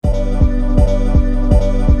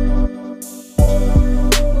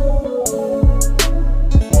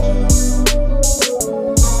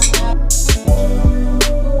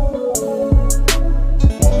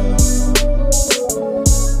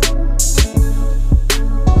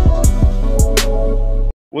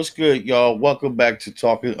What's good, y'all? Welcome back to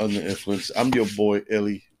Talking Under Influence. I'm your boy,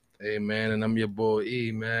 Illy. Hey man, and I'm your boy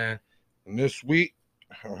E, man. And this week,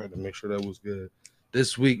 I had to make sure that was good.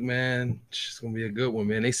 This week, man, it's gonna be a good one,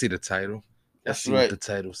 man. They see the title. Y'all That's see what right. the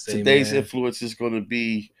title say, Today's man. influence is going to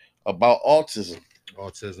be about autism.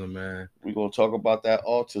 Autism, man. We're going to talk about that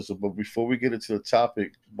autism. But before we get into the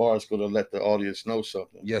topic, Bar's going to let the audience know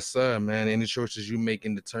something. Yes, sir, man. Any choices you make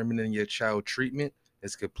in determining your child treatment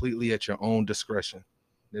is completely at your own discretion.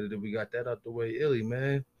 Now that we got that out the way, Illy,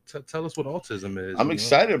 man. Tell us what autism is. I'm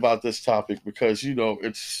excited about this topic because,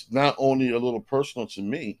 it's not only a little personal to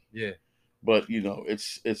me, Yeah. but,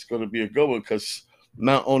 it's going to be a good one because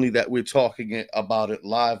not only that we're talking about it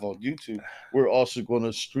live on YouTube, we're also going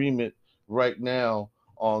to stream it right now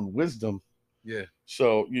on Wisdom. Yeah.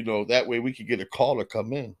 So, that way we could get a caller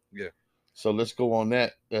come in. Yeah. So let's go on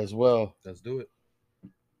that as well. Let's do it.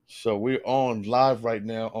 So we're on live right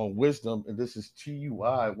now on Wisdom, and this is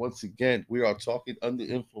TUI. Once again, we are talking under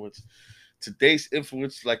influence. Today's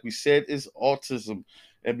influence, like we said, is autism.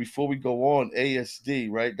 And before we go on,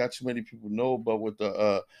 ASD, right? Not too many people know about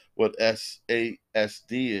what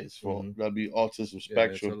SASD is for. That'd be autism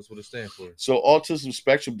spectrum. Man, tell us what it stands for. So autism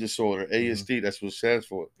spectrum disorder, ASD, that's what it stands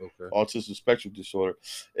for. Okay. Autism spectrum disorder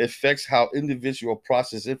affects how individual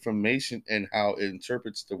process information and how it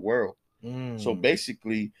interprets the world. So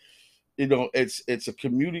basically, it's a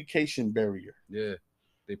communication barrier. Yeah.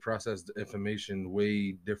 They process the information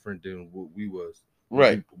way different than what we was.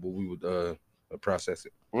 Right. What we would process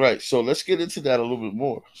it. Right. So let's get into that a little bit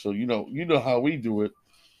more. So you know how we do it.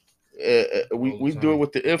 We do it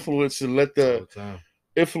with the influence and let the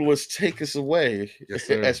influence take us away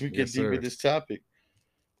as we get deep in this topic.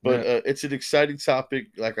 But it's an exciting topic,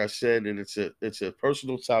 like I said, and it's a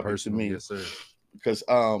personal topic to me. Yes, sir. Because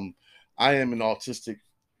I am an autistic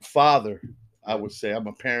father. I would say I'm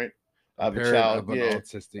a parent. I have a child, of an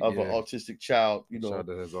autistic child. Child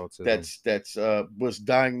that has autism. That's was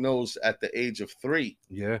diagnosed at the age of 3.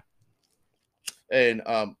 Yeah. And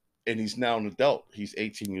he's now an adult. He's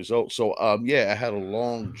 18 years old. So I had a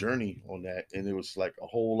long journey on that, and it was like a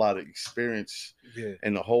whole lot of experience,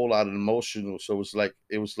 and a whole lot of emotional. So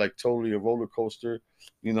it was like totally a roller coaster,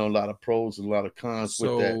 a lot of pros and a lot of cons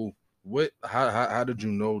with that. So how did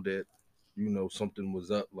you know that something was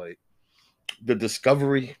up? Like the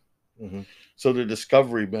discovery. Mm-hmm. So the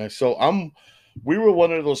discovery, man. So we were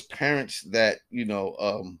one of those parents that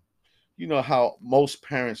how most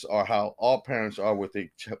parents are, how all parents are with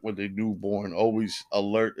their newborn, always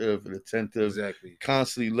alert and attentive, exactly,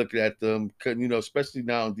 constantly looking at them. Especially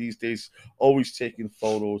now these days, always taking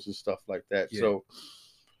photos and stuff like that. Yeah. So,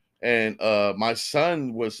 and my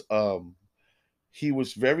son was he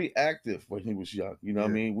was very active when he was young. You know what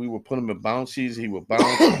I mean? We would put him in bouncies. He would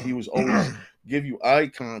bounce. He was always give you eye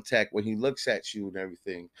contact when he looks at you and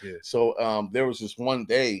everything. Yeah. So there was this one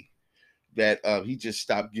day that he just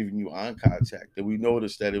stopped giving you eye contact. And we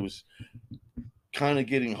noticed that it was kind of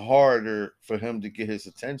getting harder for him to get his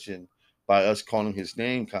attention by us calling his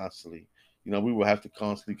name constantly. We would have to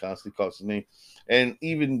constantly call his name. And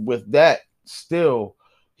even with that, still,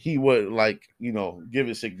 he would give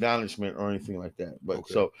us acknowledgement or anything like that. But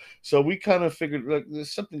so we kind of figured like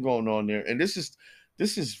there's something going on there. And this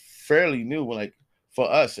is fairly new. Like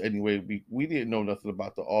for us anyway, we didn't know nothing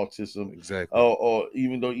about the autism, exactly, or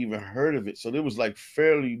even heard of it. So it was like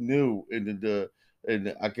fairly new in the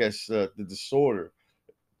I guess the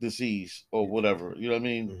disease or whatever. You know what I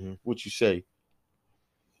mean? Mm-hmm. What you say?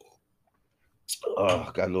 Oh,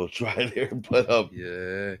 got a little dry there, but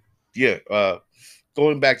yeah.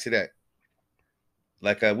 Going back to that,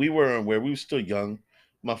 like we were where we were still young.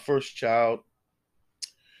 My first child,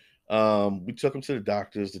 we took him to the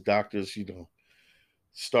doctors. The doctors,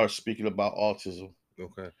 start speaking about autism.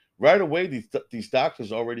 Okay. Right away, these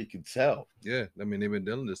doctors already can tell. Yeah, I mean they've been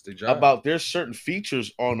dealing this their job. About there's certain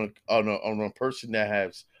features on a person that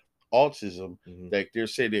has autism. Mm-hmm. Like they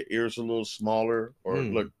say their ears are a little smaller or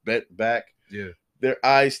look bent back. Yeah. Their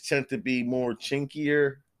eyes tend to be more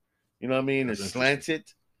chinkier. You know what I mean? It's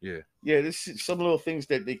slanted. Yeah. Yeah, this is some little things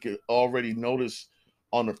that they could already notice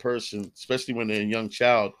on a person, especially when they're a young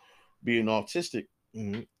child being autistic.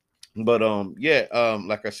 Mm-hmm. But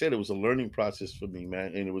like I said, it was a learning process for me,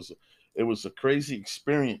 man, and it was a crazy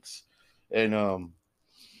experience, and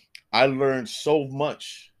I learned so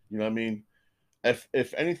much. You know what I mean?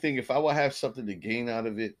 If anything, if I will have something to gain out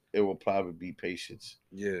of it, it will probably be patience.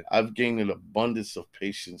 Yeah, I've gained an abundance of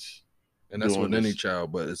patience. And that's with any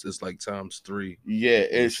child, but it's like times 3. Yeah,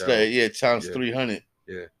 it's times 300.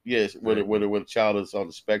 Yeah. Yes, whether a child is on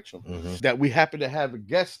the spectrum. Mm-hmm. That we happen to have a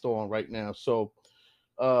guest on right now. So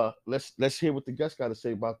let's hear what the guest got to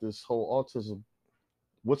say about this whole autism.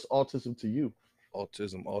 What's autism to you?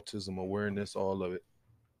 Autism awareness, all of it.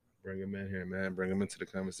 Bring him in here, man. Bring him into the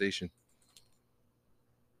conversation.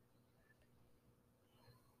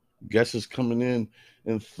 Guess is coming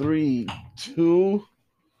in 3, 2.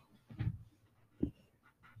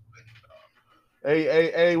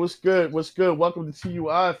 Hey, what's good? What's good? Welcome to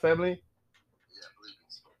TUI, family.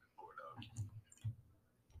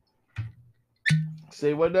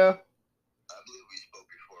 Say what now?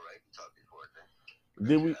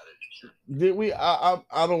 Did we? Did we? I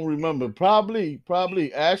don't remember. Probably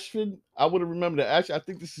Ashford. I would have remembered that. Actually, I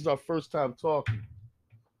think this is our first time talking.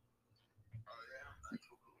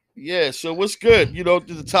 Yeah. So what's good? You know,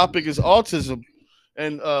 the topic is autism,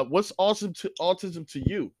 and what's autism to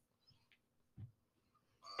you?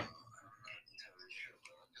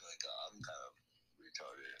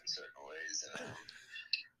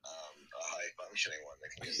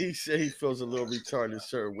 He said he feels a little retarded in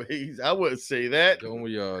certain ways. I wouldn't say that. Don't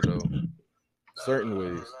we all though? Certain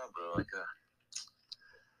ways.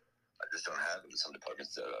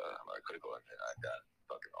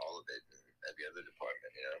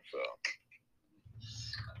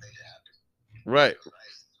 Right.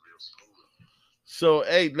 So,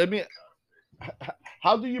 hey,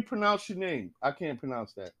 how do you pronounce your name? I can't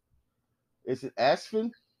pronounce that. Is it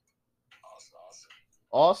Aspen?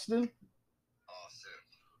 Austin?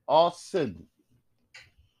 Austin.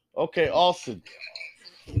 Okay, Austin.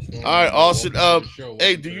 What's going All right, on, bro? Austin. Welcome to the show.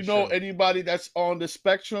 Hey, Welcome do to you the know show. anybody that's on the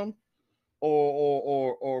spectrum,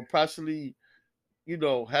 or possibly,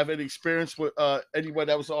 have any experience with anyone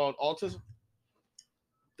that was on autism,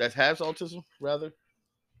 that has autism, rather?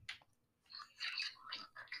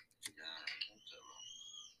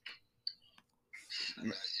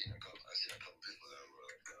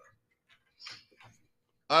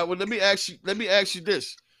 All right. Well, let me ask you. Let me ask you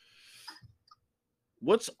this: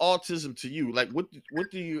 what's autism to you? Like, what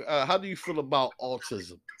do you? How do you feel about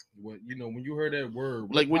autism? What when you heard that word,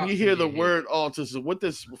 what Like when you pops in hear the your head? word autism, what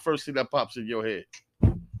is the first thing that pops in your head?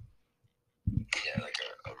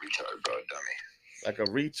 Like a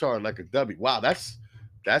retard, like a dummy. Wow, that's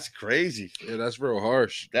crazy. Yeah, that's real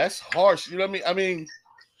harsh. That's harsh. You know what I mean?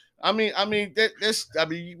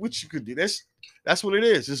 What you could do. That's what it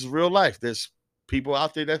is. This is real life. There's people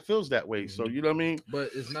out there that feels that way. So you know what I mean? But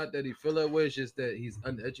it's not that he feel that way. It's just that he's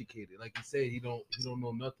uneducated. Like you said, he don't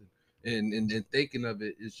know nothing. And thinking of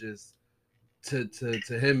it is just to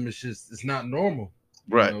him. It's not normal.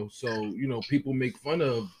 Right. So people make fun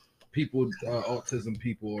of people, autism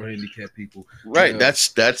people or handicapped people. Right. Now,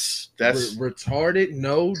 That's retarded.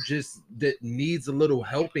 No, just that needs a little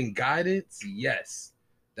help and guidance. Yes,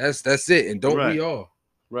 that's it. And don't right. we all?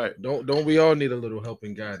 Right. Don't we all need a little help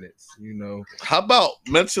and guidance? How about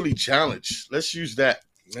mentally challenged? Let's use that.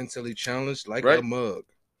 Mentally challenged, like Right. a mug.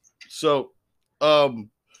 So,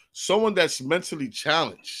 someone that's mentally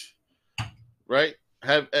challenged, right?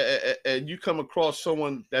 And you come across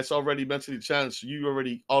someone that's already mentally challenged, you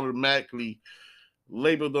already automatically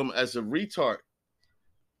label them as a retard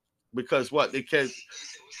because what they can't.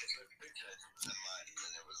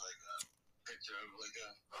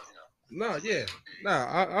 No, yeah, nah,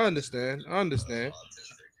 I understand. I understand.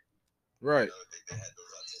 Right.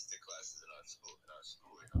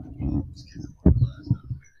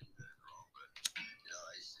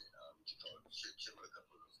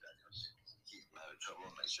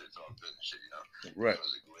 Right.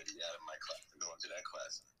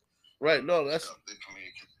 Right. No, that's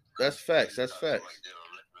facts. That's facts.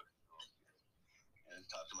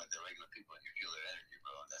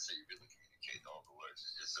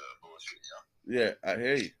 Yeah, I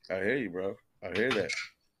hear you. I hear you, bro. I hear that.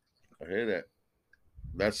 I hear that.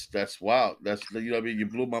 That's wild. That's what I mean. You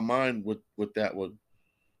blew my mind with that one.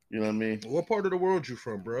 You know what I mean? What part of the world you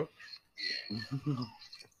from, bro?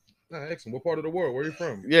 Nah, excellent. What part of the world? Where you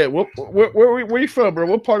from? Yeah. Where you from, bro?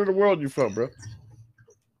 What part of the world you from, bro?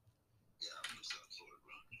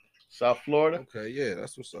 South Florida. Okay, yeah,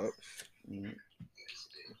 that's what's up. You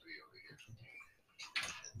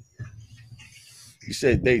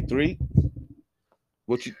said day 3.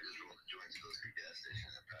 What you?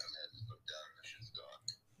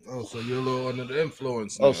 Oh, so you're a little under the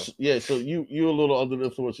influence Oh, now. yeah. So you a little under the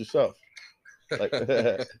influence yourself. Like,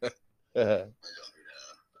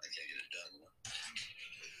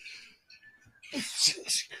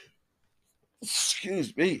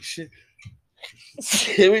 excuse me. Shit.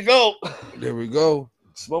 Here we go. There we go.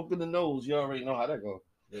 Smoke in the nose. You already know how that goes.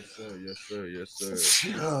 Yes, sir. Yes, sir. Yes, sir.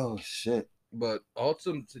 Oh shit. But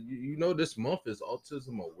autumn, this month is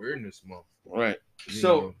Autism Awareness Month. Right. You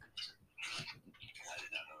So. know.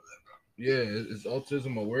 Yeah, it's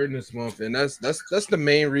Autism Awareness Month, and that's the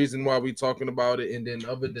main reason why we talking about it. And then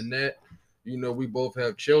other than that, we both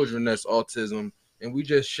have children that's autism, and we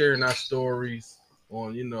just sharing our stories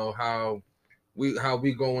on how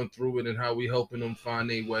we going through it and how we helping them find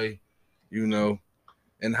their way, you know,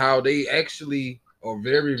 and how they actually are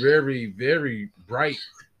very, very, very bright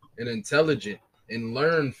and intelligent and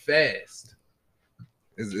learn fast.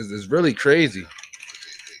 It's really crazy.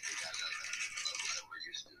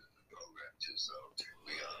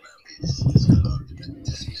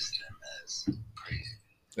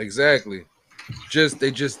 Exactly. They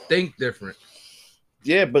just think different.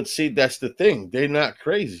 Yeah, but see, that's the thing. They're not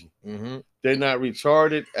crazy. Mm-hmm. They're not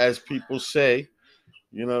retarded, as people say.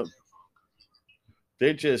 You know,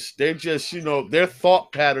 they just, their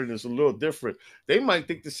thought pattern is a little different. They might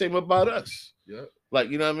think the same about us. Yeah. Like,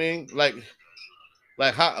 you know what I mean? Like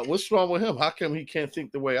how? What's wrong with him? How come he can't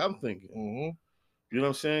think the way I'm thinking? Mm-hmm. You know what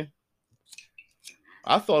I'm saying?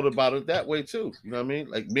 I thought about it that way too. You know what I mean?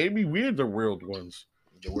 Like maybe we're the weird ones.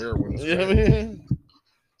 The weird ones, You know right? what I mean?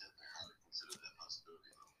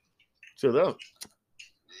 To them.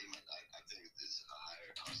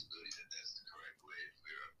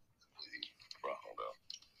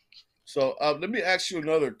 So let me ask you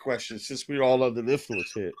another question, since we're all under the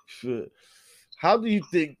influence here. How do you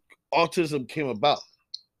think autism came about?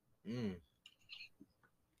 Mm.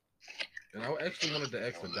 And I actually wanted to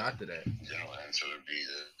ask the doctor that. General answer would be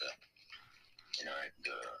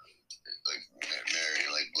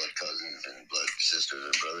marrying like blood cousins and blood sisters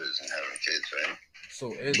and brothers and having kids, right? So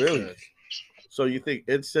Really? incest. So you think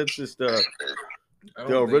incest is I the don't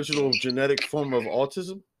think original so. genetic form of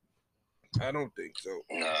autism? I don't think so.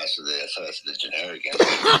 No, that's the generic answer.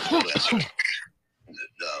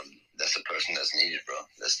 That's the person that's needed, bro.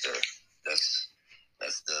 That's the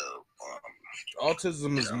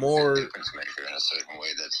Autism is more. difference maker in a certain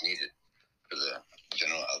way that's needed for the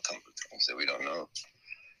general outcome of things that we don't know.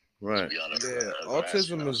 Right. Yeah,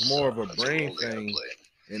 autism is more of a brain thing,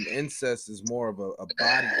 and incest is more of a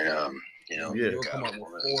body thing. Yeah. You'll come up with 4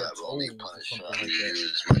 toes or something like that.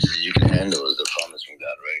 As much as you can handle is the promise from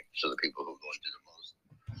God, right? So the people who go and do the most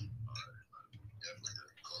are definitely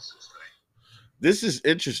the closest, right? This is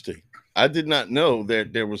interesting. I did not know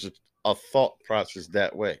that there was a thought process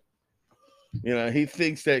that way. He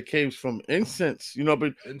thinks that came from incense, but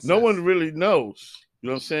no Incest. one really knows. You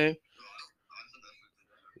know what I'm saying?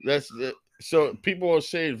 That's the, so people are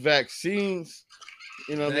saying vaccines.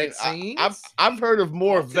 You know what I mean? Vaccines? I've heard of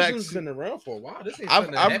more Autism's vaccines. been around for a while. This ain't I've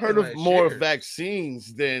something that I've heard happened of last more year.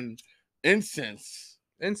 vaccines than incense.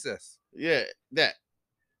 Incest. Yeah, that.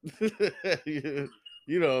 you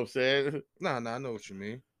know what I'm saying? Nah, I know what you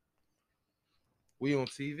mean. We on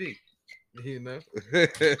TV, you know.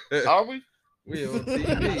 Are we? We on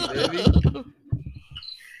TV, baby.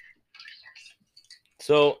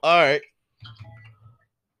 So, all right.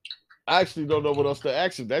 I actually don't know what else to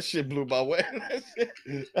ask him. That shit blew my way.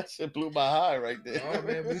 that shit blew my high right there. Oh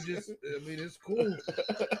man, it's cool.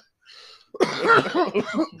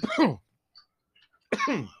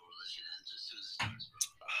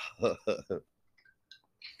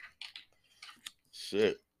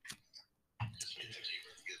 Shit.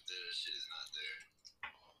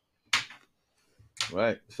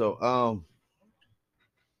 Right. So,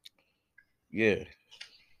 yeah.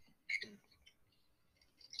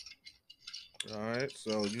 All right,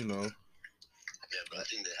 so Yeah, but I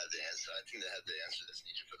think they have the answer. I think they have the answer that's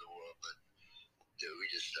needed for the world. But dude, we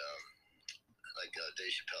just like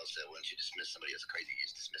Dave Chappelle said, once you dismiss somebody as crazy, you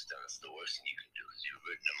just dismiss them. That's the worst thing you can do is you've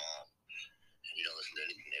written them off and you don't listen to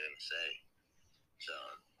anything they have to say. So,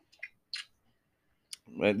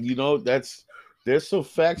 and there's some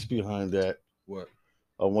facts behind that what?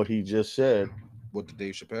 On what he just said. What the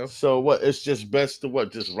Dave Chappelle? So what? It's just best to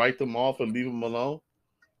just write them off and leave them alone.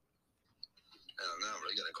 I don't know, bro.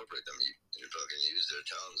 You gotta incorporate them. You fucking use their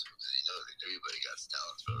talents because everybody got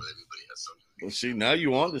talents, bro. Everybody has something. Well, see, now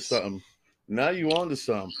you on to something. Now you on to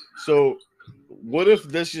something. So, what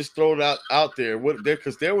if let's just throw it out there? What there?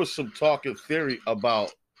 Because there was some talk and theory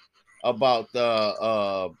about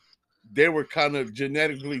they were kind of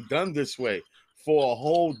genetically done this way for a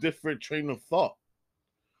whole different train of thought.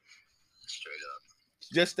 Straight up.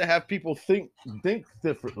 Just to have people think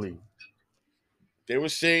differently. They were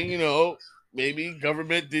saying, maybe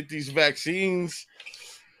government did these vaccines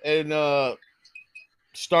and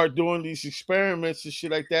start doing these experiments and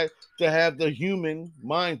shit like that to have the human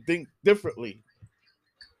mind think differently.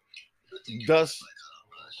 Thus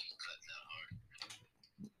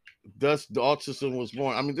the autism was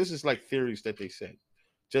born. I mean, this is like theories that they said,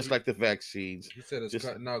 just like the vaccines. He said it's just,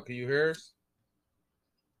 cutting out. Can you hear us?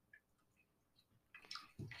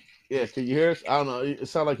 Yeah, can you hear us? I don't know. It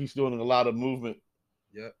sounds like he's doing a lot of movement.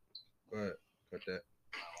 Yep. Go ahead. Cut that.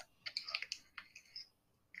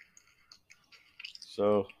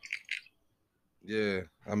 So Yeah.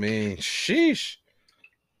 I mean, sheesh.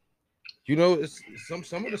 You know, it's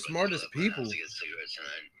some of the smartest people.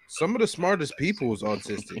 Some of the smartest people is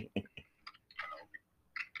autistic.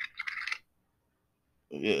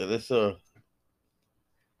 yeah,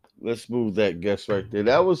 let's move that guest right there.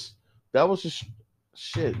 That was just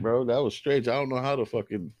shit, bro. That was strange. I don't know how to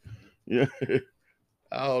fucking yeah.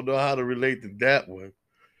 I don't know how to relate to that one.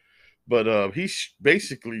 But he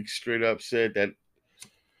basically straight up said that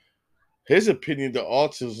his opinion to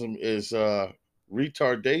autism is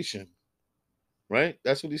retardation. Right?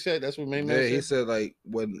 That's what he said. That's what main man Yeah, he said. said like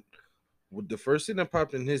when the first thing that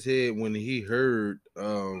popped in his head when he heard I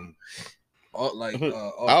don't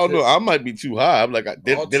know. I might be too high. I'm like,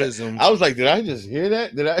 autism. I was like, did I just hear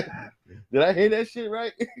that? Did I hear that shit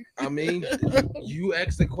right? I mean, you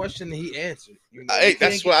asked the question and he answered. You know, Hey,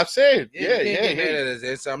 that's what I'm saying. Yeah, you can't get hey. mad at his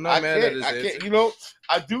answer. I'm not mad at his answer. You know,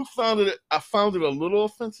 I found it a little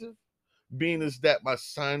offensive, being as that my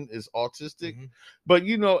son is autistic. Mm-hmm. But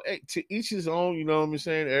you know, to each his own. You know what I'm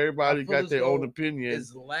saying? Everybody got their own opinion.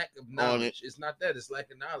 It's lack of knowledge. It's not that. It's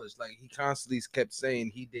lack of knowledge. Like he constantly kept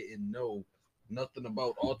saying he didn't know nothing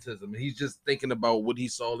about autism. He's just thinking about what he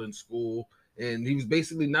saw in school, and he was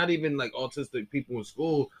basically not even like autistic people in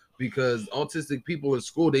school, because autistic people in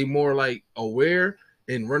school, they more like aware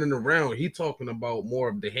and running around. He talking about more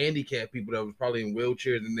of the handicapped people that was probably in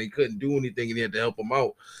wheelchairs and they couldn't do anything and he had to help them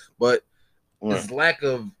out. But it's lack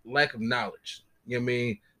of knowledge. You know what I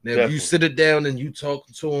mean? Now, if you sit it down and you talk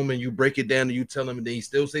to him and you break it down and you tell him and then he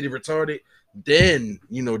still say they're retarded, then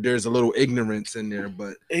you know there's a little ignorance in there.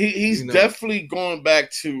 But he's definitely going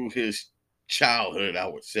back to his childhood, I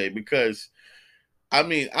would say, because I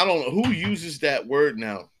mean, I don't know who uses that word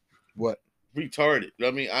now. What? Retarded.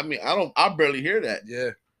 I barely hear that. Yeah.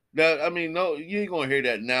 No, I mean, no, you ain't gonna hear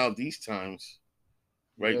that now these times.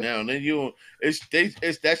 Right now, and then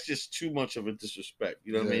that's just too much of a disrespect.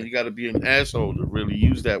 You know what I mean? You got to be an asshole to really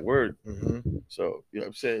use that word. Mm-hmm. So you know what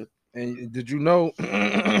I'm saying. And did you know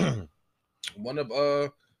one of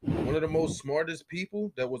the most smartest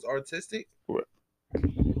people that was artistic? What?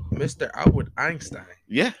 Mr. Albert Einstein.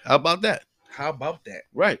 Yeah, how about that? How about that?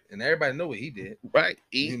 Right. And everybody know what he did. Right.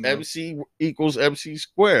 MC equals MC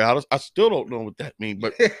squared. I still don't know what that means,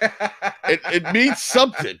 but it means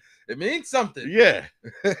something. It means something. Yeah.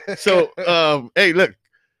 So, hey, look,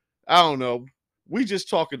 I don't know. We just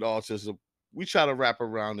talking autism. We try to wrap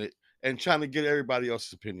around it and trying to get everybody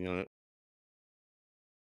else's opinion on it.